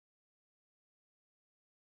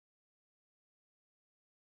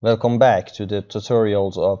Welcome back to the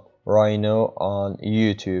tutorials of Rhino on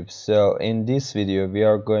YouTube. So in this video we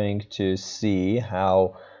are going to see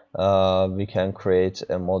how we can create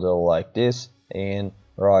a model like this in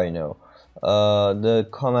Rhino. The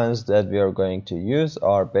commands that we are going to use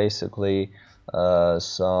are basically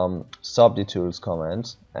some subtools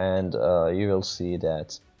commands, and you will see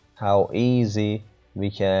that how easy we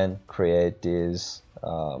can create this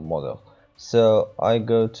model. So I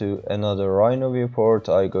go to another Rhino viewport,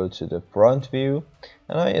 I go to the front view,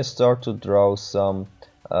 and I start to draw some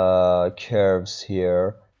curves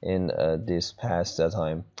here in this path that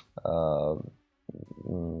I'm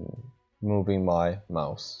moving my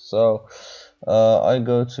mouse. So I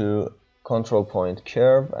go to control point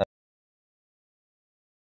curve,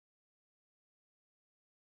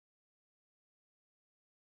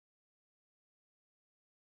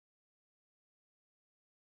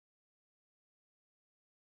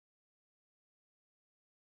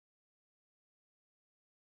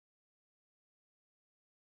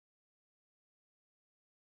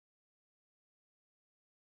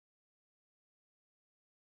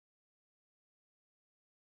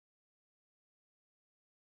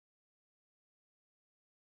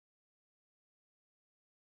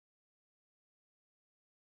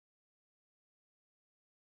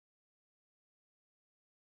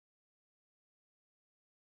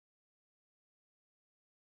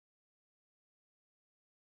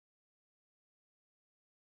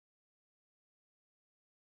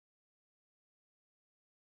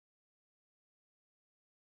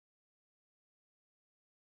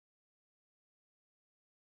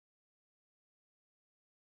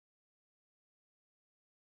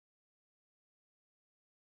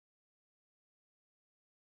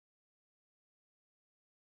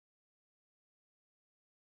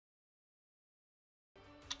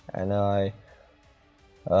 and I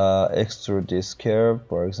extrude this curve,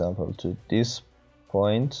 for example, to this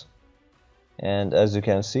point. And as you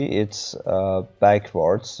can see, it's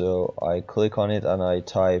backwards, so I click on it and I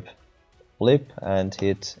type flip and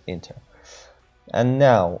hit enter. And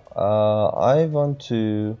now I want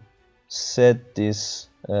to set these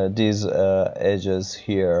edges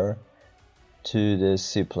here to the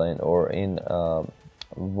C-plane or in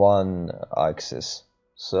one axis.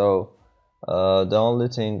 So the only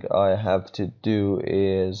thing I have to do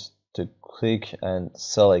is to click and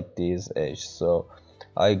select these edges. So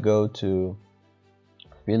I go to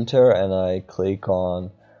filter and I click on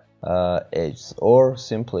edges, or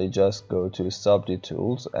simply just go to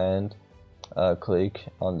subtools and click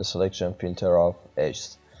on the selection filter of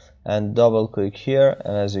edges and double click here,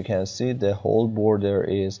 and as you can see the whole border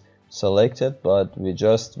is selected, but we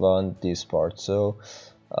just want this part. So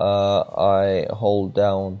I hold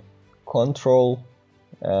down Control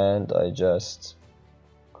and I just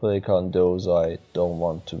click on those I don't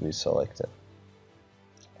want to be selected,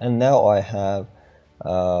 and now I have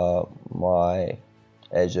my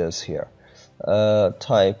edges here.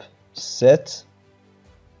 Type set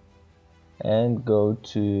and go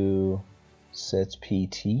to set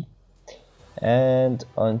PT and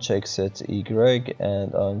uncheck set Y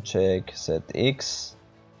and uncheck set X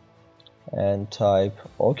and type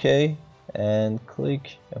OK and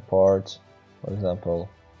click a part, for example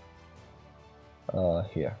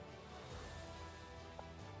here.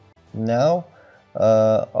 Now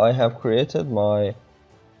I have created my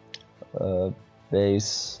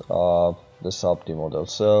base of the sub-D model.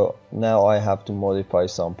 So now I have to modify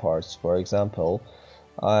some parts. For example,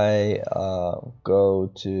 I go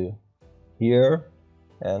to here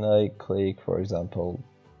and I click, for example,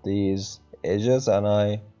 these edges and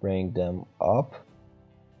I bring them up,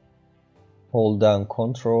 hold down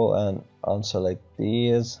Control and unselect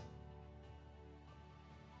these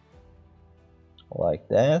like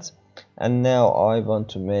that, and now I want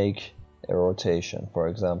to make a rotation. For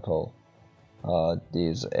example,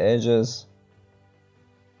 these edges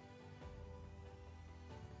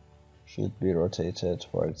should be rotated,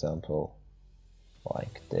 for example,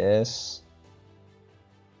 like this.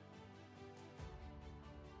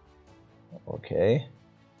 Okay,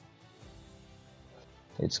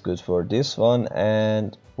 it's good for this one,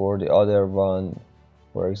 and for the other one,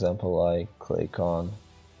 for example, I click on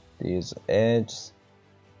these edges,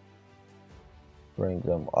 bring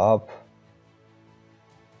them up.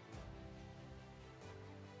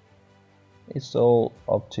 It's all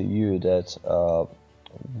up to you that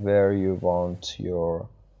where you want your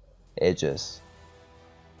edges.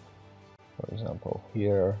 For example,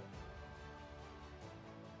 here.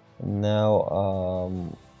 Now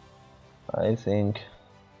I think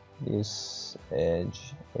this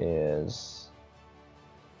edge is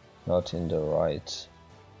not in the right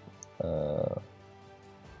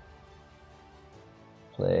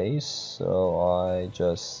place, so I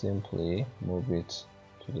just simply move it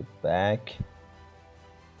to the back.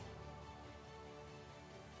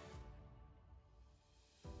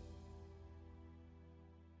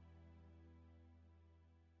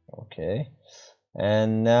 Okay,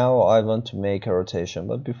 and now I want to make a rotation,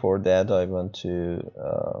 but before that I want to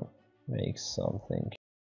make something.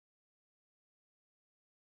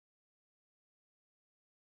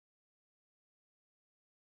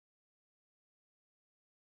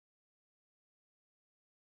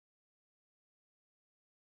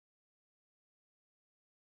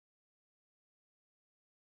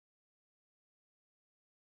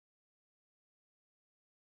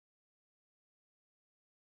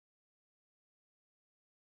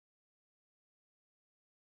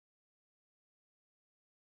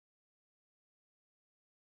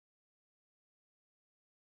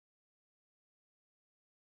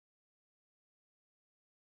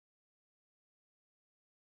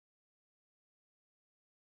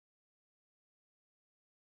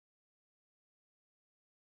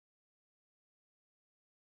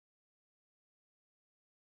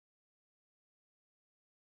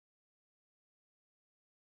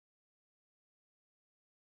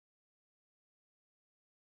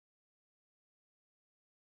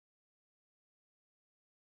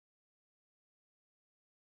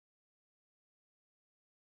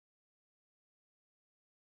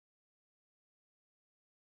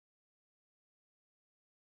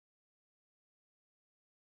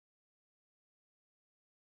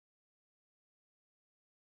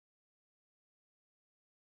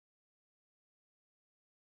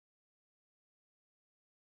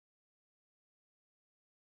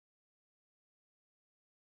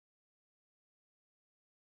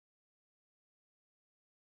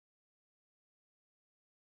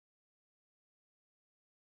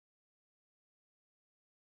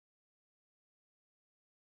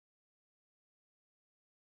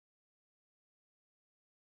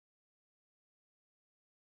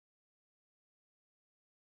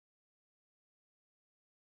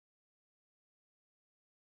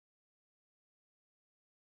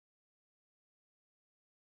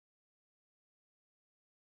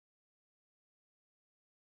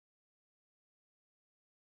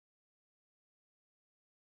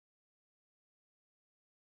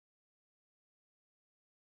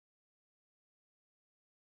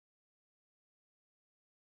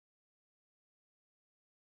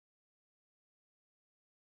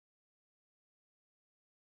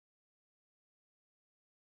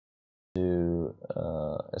 To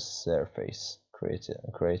a surface, create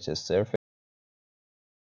a surface.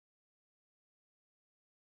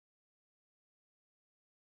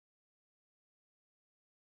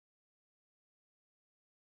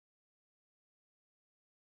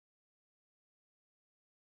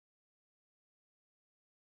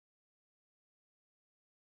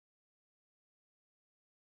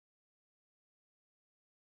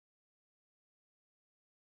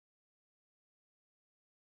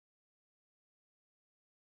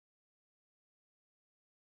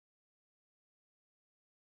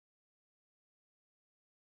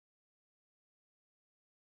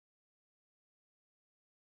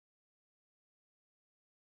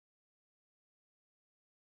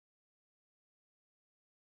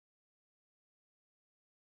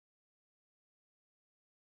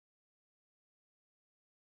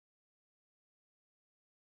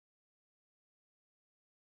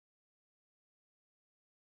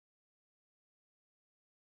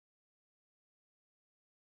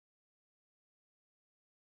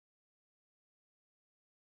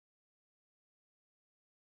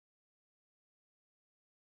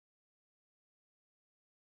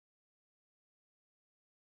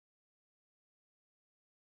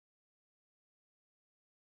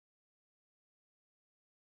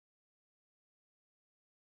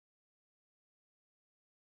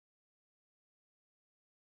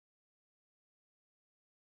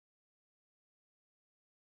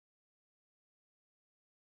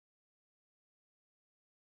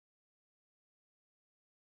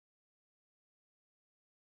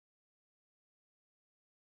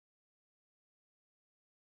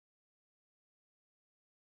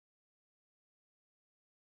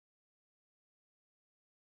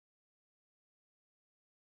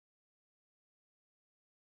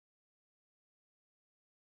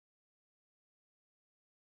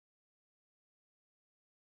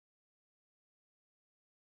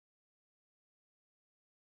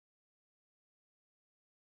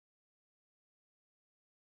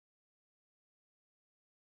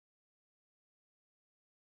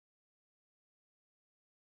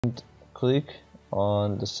 Click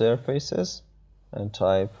on the surfaces and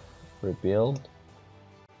type rebuild.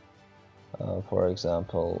 for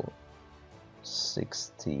example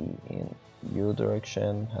 60 in U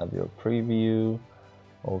direction, have your preview.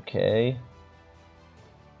 Okay,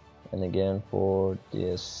 and again for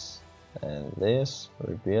this and this,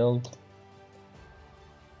 rebuild.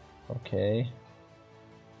 Okay,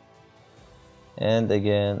 and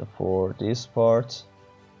again for this part,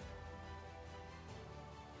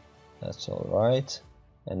 that's all right.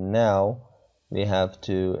 And now we have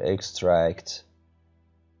to extract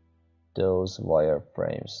those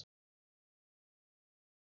wireframes.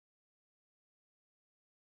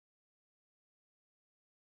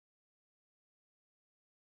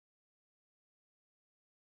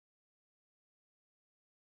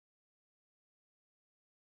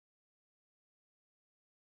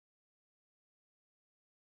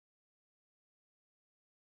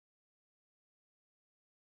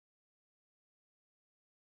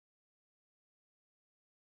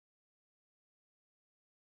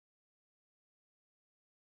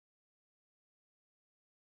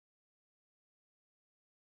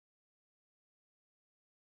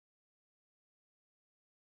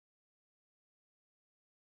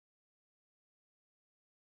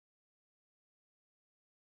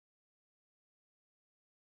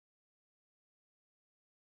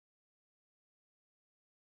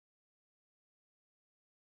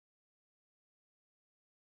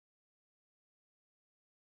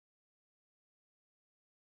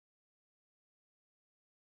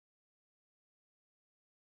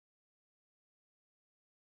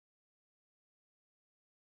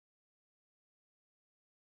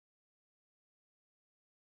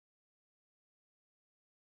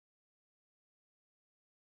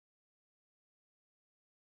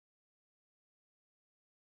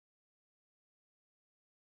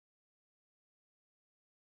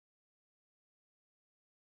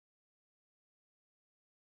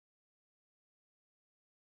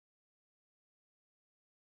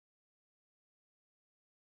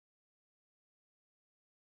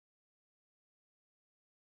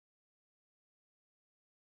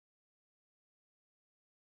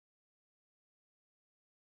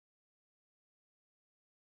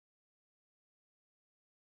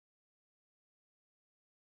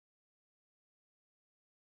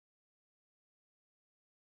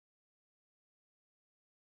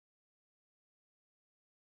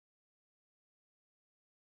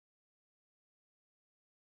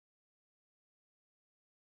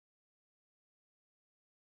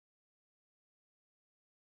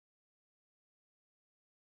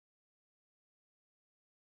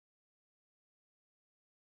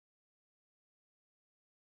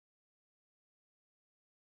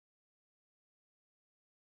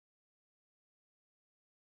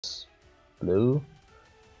 Blue,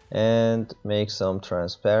 and make some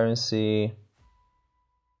transparency,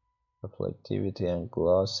 reflectivity and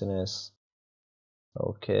glossiness.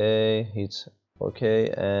 Okay, hit okay,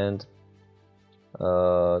 and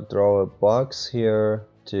draw a box here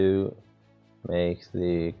to make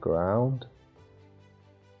the ground,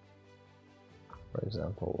 for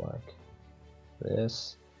example like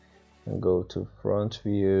this, and go to front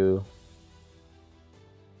view.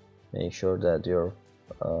 Make sure that your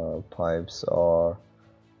pipes are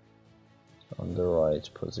on the right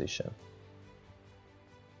position.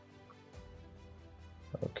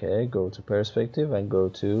 Okay, go to perspective and go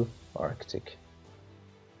to Arctic.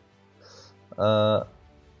 Now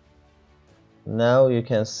you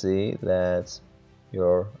can see that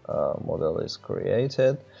your model is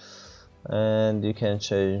created, and you can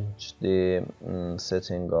change the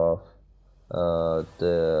setting of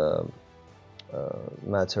the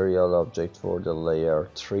material object for the layer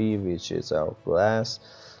 3, which is our glass.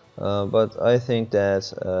 But I think that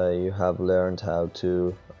you have learned how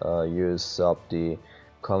to use sub-D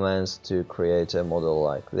commands to create a model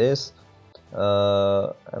like this.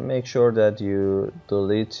 And make sure that you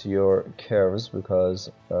delete your curves, because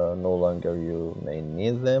no longer you may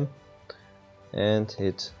need them, and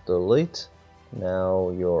hit delete.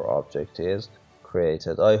 Now your object is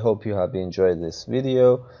created. I hope you have enjoyed this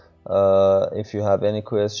video. If you have any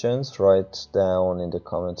questions, write down in the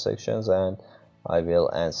comment sections and I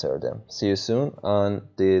will answer them. See you soon on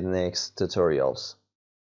the next tutorials.